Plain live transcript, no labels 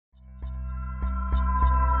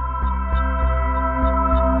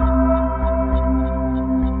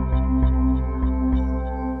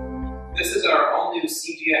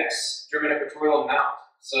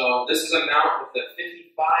So this is a mount with a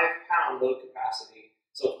 55-pound load capacity.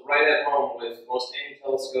 So it's right at home with most any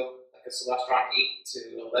telescope, like a Celestron 8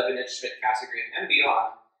 to 11-inch Schmidt Cassegrain and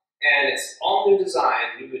beyond. And it's all new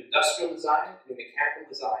design, new industrial design, new mechanical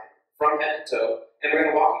design, from head to toe. And we're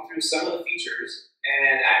going to walk you through some of the features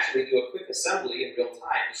and actually do a quick assembly in real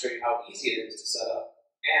time to show you how easy it is to set up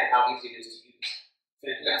and how easy it is to use.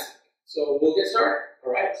 Fantastic. So we'll get started.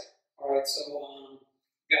 All right. So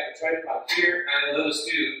we got the tripod here, and those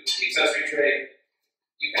two, the accessory tray.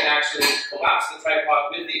 You can actually collapse the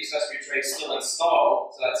tripod with the accessory tray still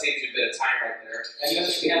installed, so that saves you a bit of time right there. And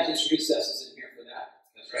notice we have these recesses in here for that.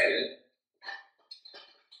 That's right.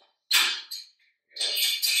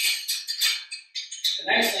 The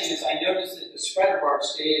nice thing is I noticed that the spreader bar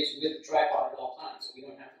stays with the tripod at all times, so we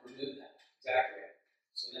don't have to remove that. Exactly.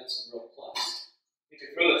 So that's a real plus. You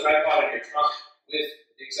can throw the tripod in your trunk with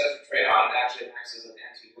the accessory tray on. It actually acts as an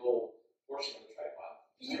anti-roll portion of the tripod.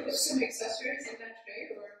 Can you put some accessories in that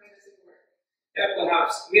tray, or how does it work? Yeah,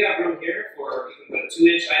 we have room here for, you can put a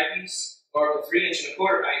 2-inch eyepiece or a 3-1/4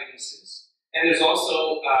 eyepieces. And there's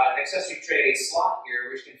also an accessory tray slot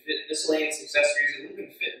here, which can fit miscellaneous accessories and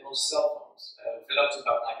even fit most cell phones. Fit up to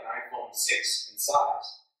about like an iPhone 6 in size.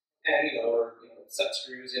 And, or set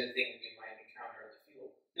screws, anything that you might encounter in the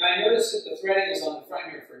field. Now I noticed that the threading is on the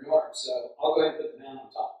front here for North, so I'll go ahead and put the mount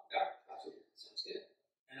on top. Yeah, absolutely. Sounds good.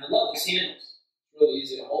 And I love these handles. Really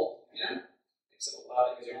easy to hold, Makes it a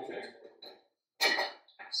lot easier to transport.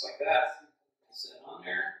 Just like that. Set it on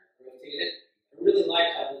there, rotate it. I really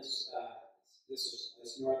like how this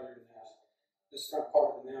northern, this front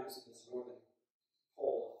part of the mount is in this northern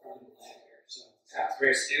hole in front of the leg here. So yeah, it's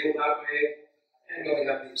very stable that way. And we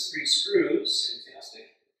only have these 3 screws.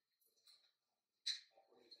 Fantastic.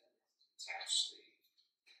 Attach the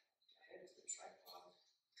head to the tripod.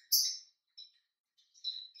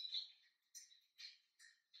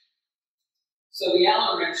 So the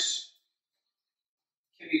Allen wrench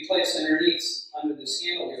can be placed under this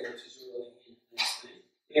handle here, which is a really nice thing.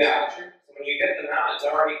 Yeah. So when you get the mount, it's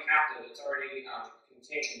already captive. It's already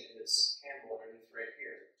contained in this handle underneath right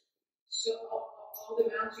here. So all the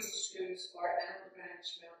mounting screws are Allen wrench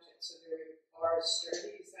mounted, so they are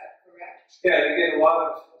sturdy. Is that correct? Yeah, you get a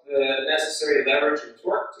lot of the necessary leverage and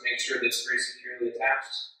torque to make sure that it's very securely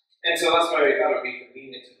attached. And so that's why we thought it would be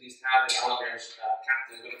convenient to at least have the Allen wrench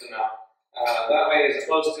captive with the mount. That way, as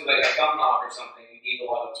opposed to like a thumb knob or something, you need a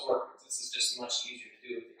lot of torque. This is just much easier to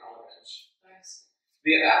do with the Allen wrench. Nice.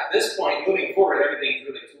 At this point, moving forward, everything's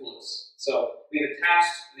really toolless. So we've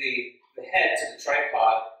attached the head to the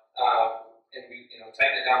tripod, and we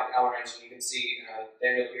tighten it down with the Allen wrench, and you can see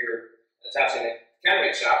Daniel here attaching a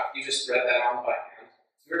counterweight shaft. You just thread that on by hand.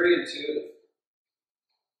 It's very intuitive.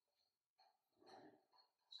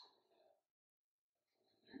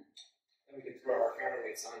 And we can throw our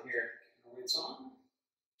counterweights on here. Counterweights on.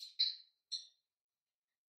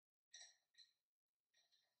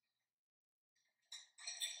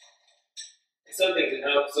 Something to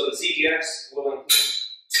note, so the CGX will include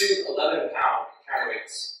 2 11-pound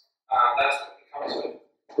counterweights. That's what it comes with.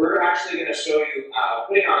 We're actually going to show you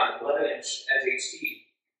putting on an 11-inch Edge HD.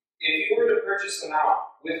 If you were to purchase them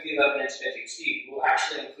out with the 11-inch Edge HD, we'll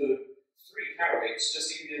actually include 3 counterweights just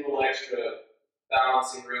to give you a little extra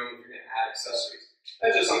balancing room if you're going to add accessories.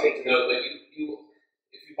 That's just something to note, but if you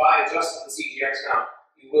buy just the CGX mount,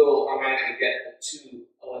 you will automatically get the 2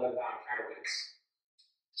 11-pound counterweights.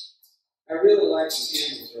 I really like these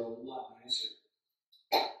handles, they're a lot nicer.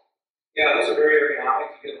 Yeah, those are very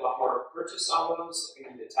ergonomic. You get a lot more purchase on those if you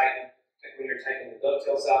need to tighten, like when you're tightening the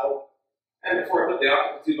dovetail saddle. And before I put the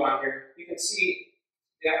optical tube on here, you can see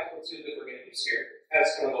the optical tube that we're going to use here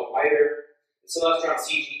has kind of a wider Celestron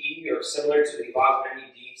CGE or similar to the Bosman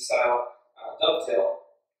MED style dovetail.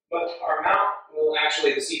 But our mount will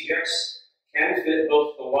actually, the CGX can fit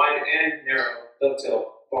both the wide and narrow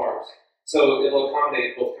dovetail bars. So it'll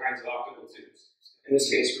accommodate both kinds of optical tubes. In this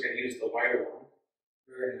case, we're going to use the wider one.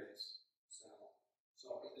 Very nice.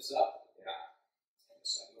 So I'll put this up. Yeah. I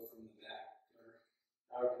guess I go from the back.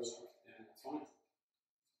 Now it goes up. Yeah, that's fine.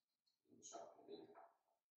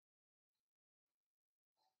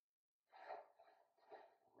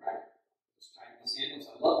 Alright. Just tighten these handles.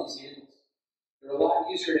 I love these handles. They're a lot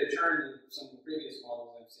easier to turn than some of the previous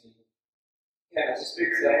models I've seen. Yeah, it's just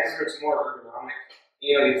bigger diameter, it's more ergonomic.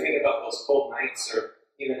 You think about those cold nights or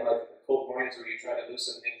even like cold mornings where you try to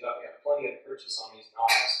loosen things up, you have plenty of purchase on these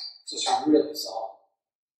knobs. So it's a really solid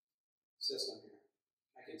system here.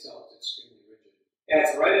 I can tell it's extremely rigid. Yeah,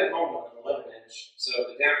 it's right at home on an 11-inch, so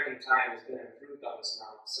the damping time has been improved on this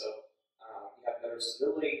mount, so you have better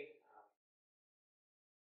stability,